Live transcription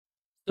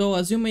So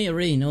as you may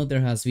already know,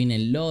 there has been a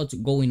lot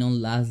going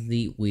on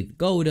lastly with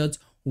Godot,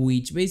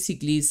 which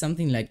basically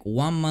something like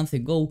 1 month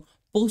ago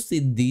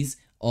posted this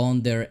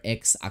on their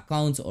X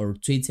account or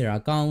Twitter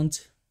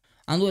account,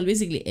 and well,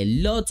 basically a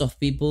lot of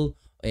people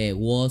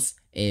was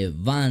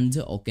banned,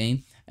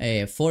 okay,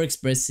 for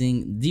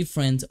expressing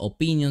different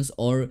opinions,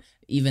 or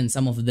even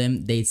some of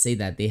them they say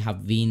that they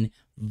have been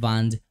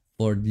banned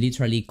for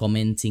literally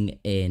commenting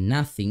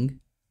nothing.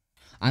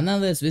 And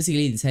others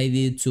basically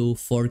decided to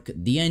fork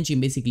the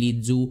engine, basically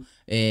do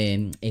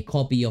a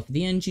copy of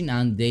the engine,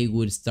 and they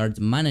would start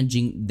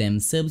managing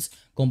themselves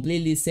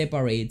completely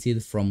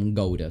separated from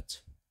Godot.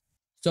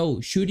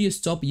 So should you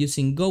stop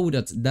using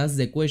Godot? That's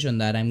the question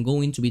that I'm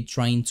going to be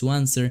trying to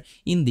answer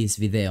in this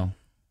video.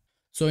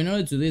 So in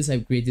order to do this,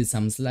 I've created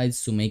some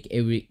slides to make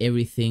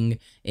everything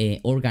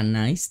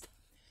organized.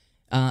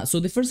 So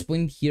the first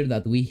point here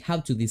that we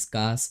have to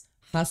discuss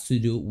has to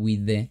do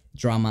with the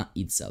drama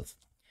itself.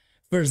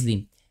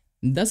 Firstly,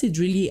 does it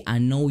really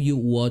annoy you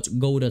what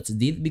Godot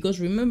did? Because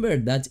remember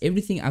that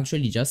everything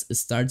actually just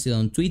started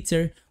on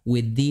Twitter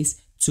with this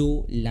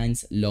 2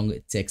 lines long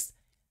text.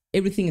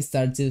 Everything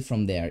started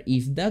from there.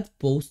 If that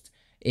post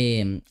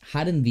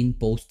hadn't been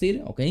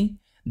posted, okay,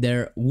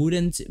 there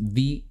wouldn't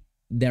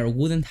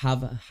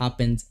have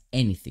happened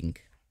anything.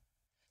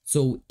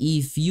 So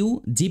if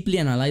you deeply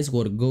analyze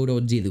what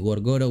Godot did,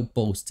 what Godot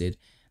posted,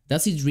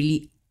 does it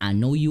really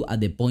annoy you at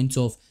the point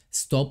of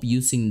stop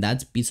using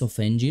that piece of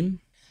engine?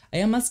 I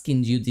am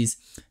asking you this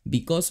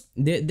because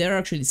there are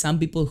actually some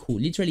people who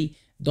literally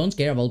don't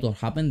care about what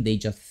happened. They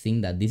just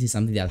think that this is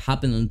something that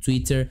happened on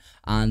Twitter,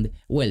 and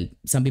well,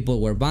 some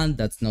people were banned,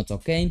 that's not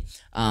okay.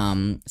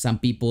 Some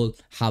people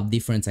have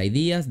different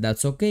ideas,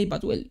 that's okay,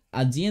 but well,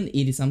 at the end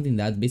it is something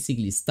that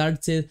basically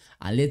started,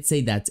 and let's say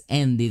that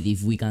ended,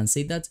 if we can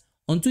say that,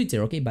 on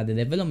Twitter, okay, but the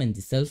development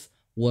itself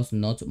was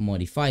not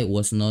modified,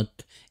 was not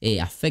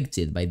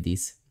affected by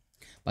this.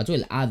 But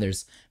well,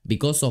 others,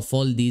 because of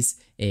all this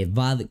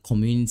bad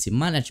community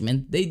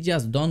management, they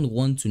just don't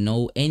want to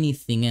know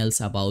anything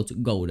else about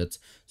Godot.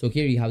 So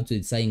here you have to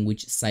decide in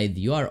which side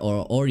you are,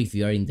 or if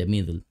you are in the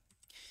middle.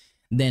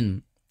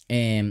 Then,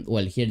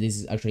 well, here this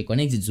is actually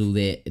connected to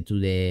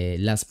the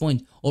last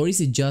point. Or is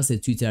it just a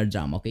Twitter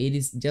drama? Okay, it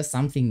is just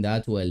something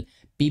that, well,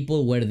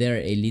 people were there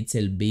a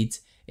little bit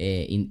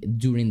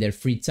during their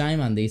free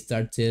time, and they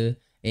started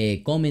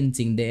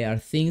commenting their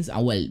things.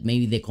 And well,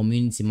 maybe the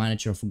community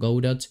manager of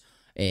Godot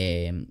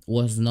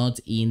was not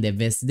in the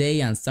best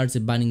day and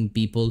started banning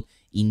people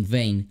in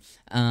vain.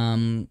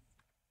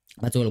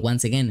 But well,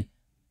 once again,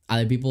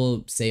 other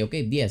people say,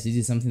 okay, yes, this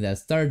is something that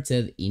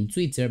started in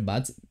Twitter,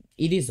 but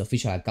it is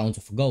official account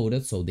of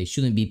Godot, so they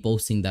shouldn't be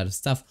posting that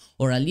stuff,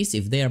 or at least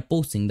if they are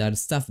posting that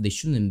stuff, they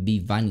shouldn't be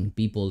banning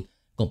people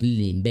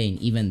completely in vain,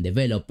 even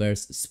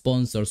developers,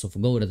 sponsors of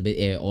Godot,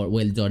 or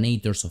well,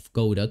 donators of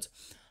Godot.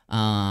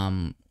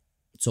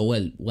 So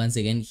well, once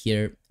again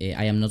here,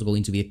 I am not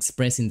going to be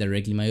expressing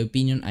directly my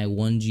opinion. I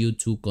want you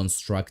to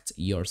construct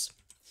yours.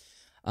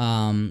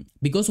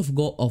 Because of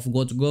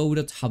what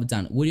Godot have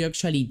done, would you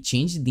actually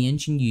change the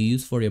engine you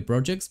use for your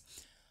projects?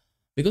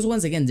 Because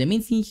once again, the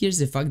main thing here is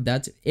the fact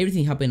that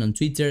everything happened on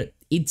Twitter.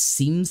 It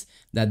seems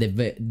that the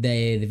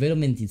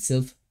development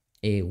itself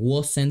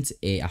wasn't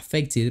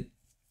affected.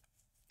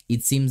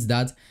 It seems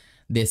that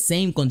the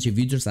same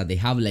contributors that they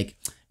have, like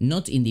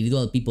not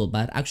individual people,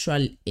 but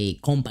actual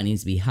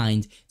companies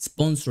behind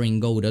sponsoring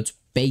Godot,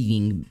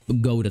 paying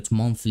Godot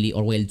monthly,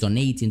 or well,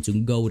 donating to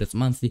Godot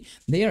monthly,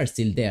 they are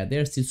still there. They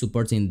are still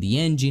supporting the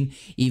engine.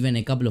 Even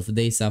a couple of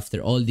days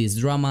after all this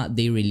drama,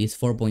 they released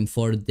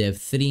 4.4 Dev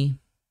 3.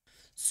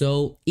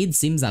 So it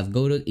seems that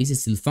Godot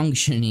is still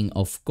functioning,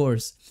 of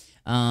course.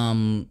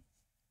 But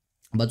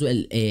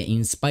well,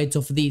 in spite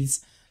of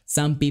this,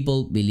 some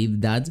people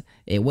believe that,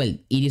 well,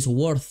 it is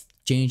worth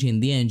changing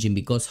the engine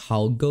because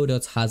how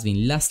Godot has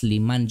been lastly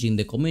managing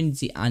the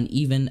community, and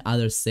even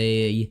others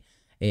say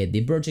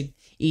the project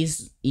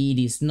it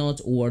is not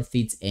worth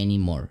it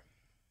anymore.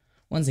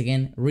 Once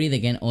again, read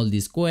again all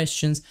these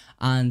questions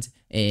and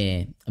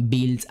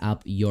build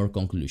up your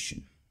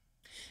conclusion.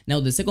 Now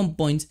the second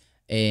point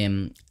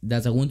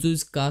that I want to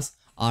discuss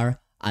are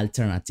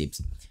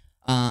alternatives.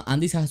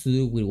 And this has to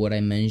do with what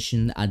I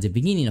mentioned at the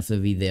beginning of the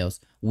videos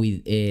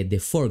with the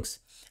forks.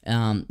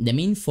 The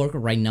main fork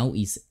right now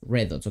is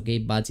Redot, okay,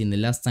 but in the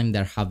last time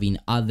there have been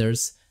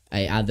others,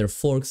 other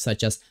forks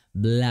such as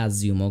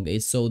Blasium, okay.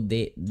 So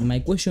my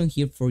question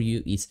here for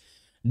you is,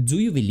 do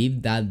you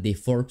believe that the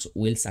forks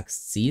will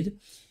succeed?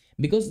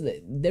 Because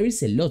there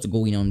is a lot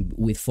going on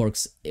with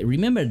forks.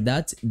 Remember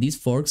that these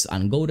forks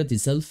and Godot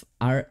itself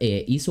are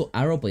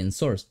open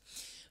source.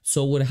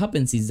 So what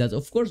happens is that,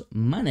 of course,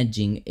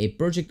 managing a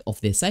project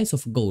of the size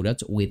of Godot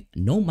with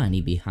no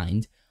money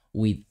behind,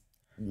 with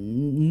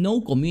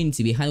no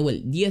community behind, well,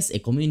 yes, a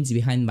community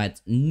behind, but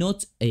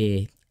not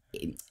a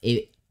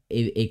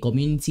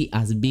community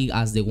as big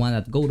as the one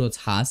that Godot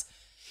has,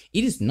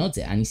 it is not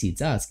an easy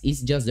task.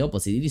 It's just the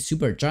opposite. It is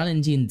super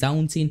challenging,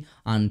 daunting,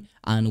 and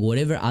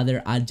whatever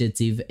other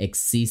adjective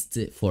exists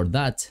for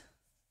that.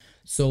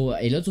 So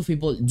a lot of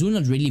people do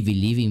not really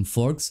believe in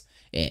forks.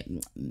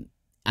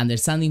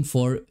 understanding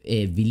for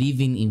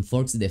believing in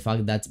forks, the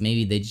fact that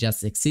maybe they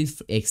just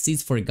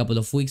exist for a couple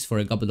of weeks, for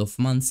a couple of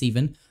months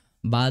even,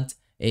 but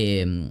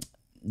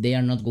they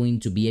are not going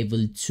to be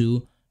able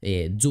to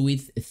do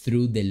it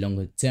through the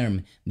longer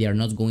term. They are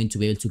not going to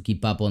be able to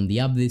keep up on the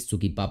updates, to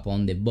keep up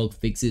on the bug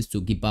fixes,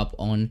 to keep up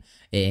on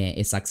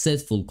a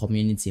successful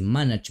community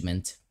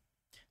management.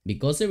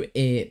 Because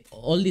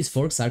all these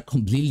forks are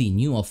completely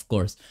new, of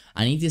course,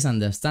 and it is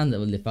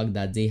understandable the fact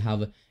that they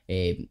have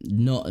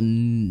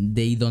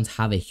they don't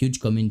have a huge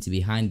community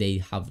behind, they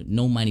have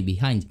no money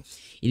behind.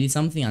 It is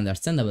something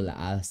understandable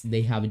as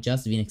they have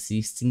just been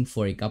existing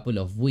for a couple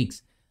of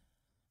weeks.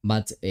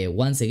 But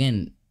once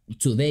again,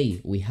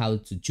 today we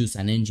have to choose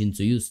an engine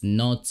to use,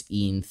 not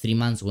in 3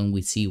 months when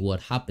we see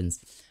what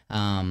happens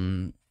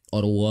or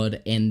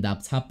what ends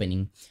up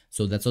happening.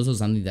 So that's also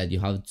something that you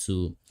have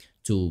to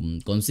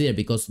consider,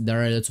 because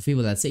there are lots of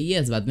people that say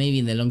yes, but maybe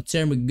in the long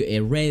term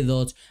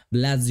Godot,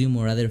 Blasium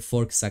or other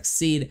forks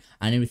succeed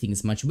and everything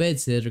is much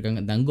better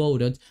than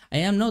Godot. I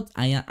am not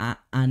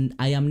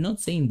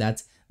saying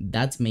that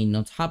that may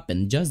not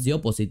happen, just the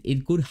opposite.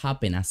 It could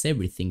happen as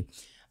everything.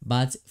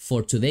 But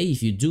for today,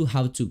 if you do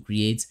have to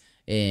create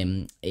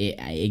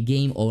a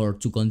game or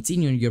to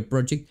continue in your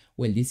project,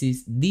 well,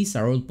 these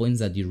are all points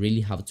that you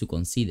really have to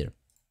consider.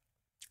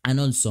 And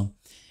also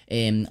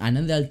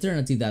another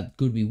alternative that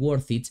could be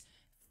worth it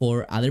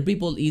for other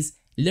people is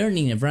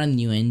learning a brand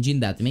new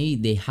engine that maybe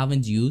they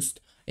haven't used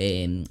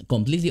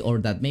completely, or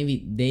that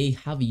maybe they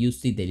have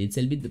used it a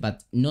little bit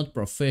but not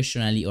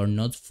professionally or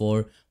not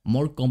for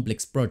more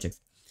complex projects.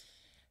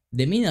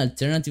 The main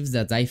alternatives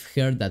that I've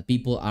heard that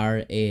people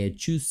are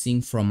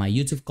choosing from my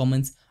YouTube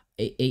comments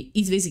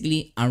is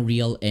basically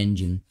Unreal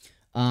Engine.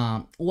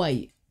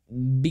 Why?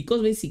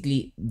 Because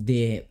basically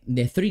the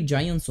three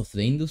giants of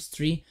the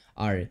industry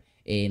are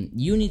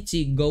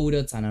Unity,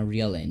 Godot and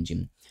Unreal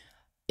Engine.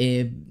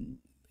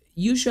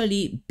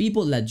 Usually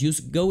people that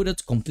use Godot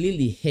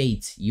completely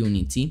hate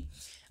Unity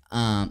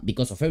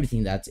because of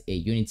everything that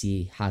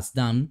Unity has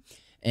done.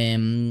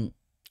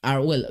 Are,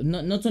 well,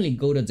 not only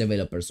Godot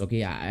developers,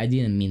 okay, I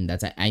didn't mean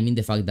that. I mean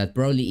the fact that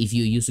probably if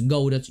you use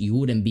Godot, you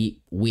wouldn't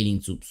be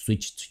willing to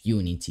switch to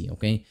Unity,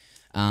 okay?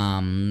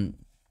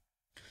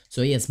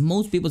 So yes,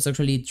 most people's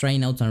actually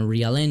trying out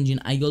Unreal Engine.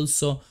 I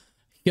also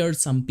heard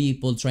some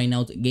people trying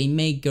out Game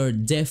Maker,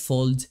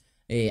 Default,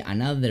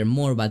 another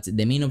more, but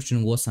the main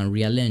option was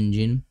Unreal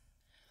Engine.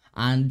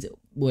 And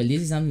well,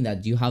 this is something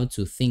that you have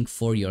to think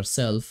for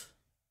yourself,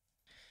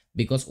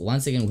 because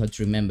once again we have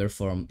to remember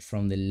from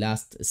the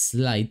last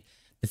slide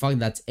the fact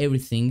that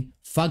everything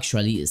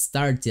factually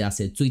started as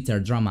a Twitter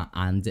drama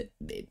and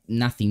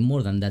nothing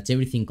more than that.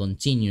 Everything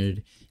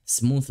continued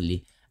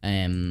smoothly.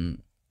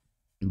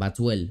 But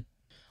well,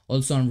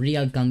 also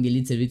Unreal can be a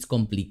little bit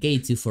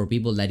complicated for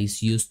people that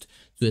is used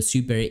to a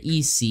super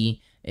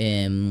easy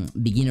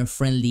beginner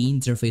friendly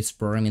interface,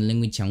 programming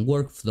language and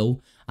workflow,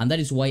 and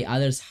that is why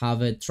others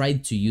have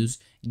tried to use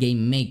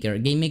Game Maker.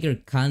 Game Maker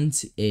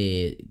can't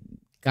be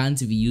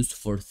used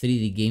for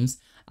 3D games,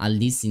 at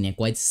least in a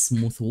quite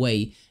smooth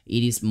way.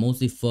 It is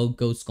mostly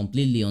focused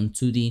completely on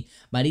 2D,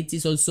 but it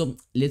is also,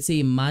 let's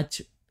say, a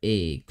much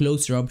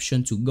closer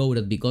option to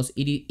Godot, because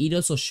it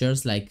also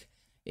shares like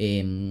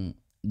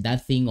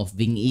that thing of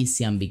being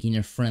easy and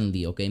beginner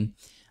friendly, okay?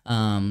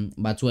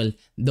 But well,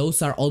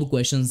 those are all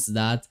questions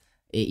that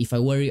if I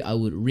were you, I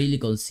would really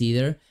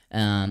consider.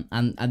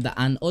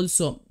 And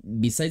also,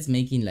 besides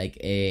making like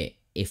a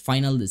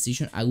final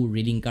decision, I would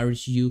really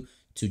encourage you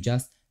to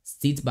just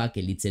sit back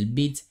a little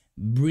bit,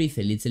 breathe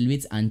a little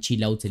bit and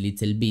chill out a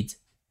little bit,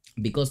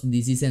 because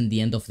this isn't the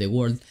end of the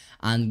world,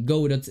 and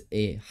Godot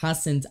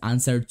hasn't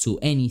answered to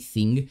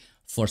anything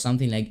for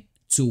something like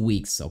 2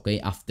 weeks, okay,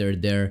 after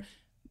their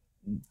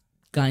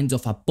kind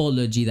of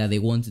apology that they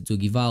wanted to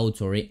give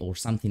out or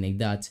something like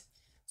that.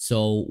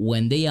 So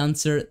when they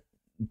answer,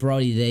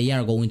 probably they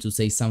are going to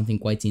say something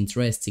quite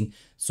interesting,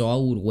 so I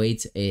would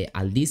wait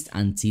at least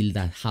until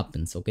that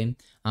happens, okay?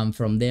 And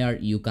from there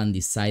you can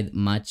decide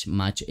much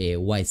more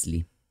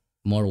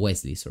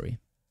wisely, sorry.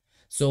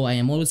 So I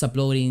am always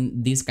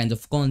uploading this kind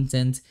of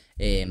content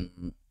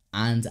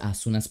and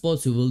as soon as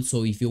possible,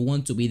 so if you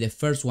want to be the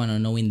first one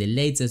on knowing the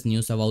latest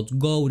news about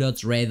Godot,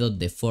 Redot,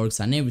 the forks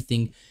and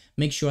everything,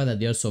 make sure that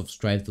you're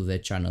subscribed to the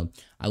channel.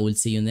 I will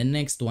see you in the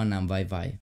next one, and bye bye.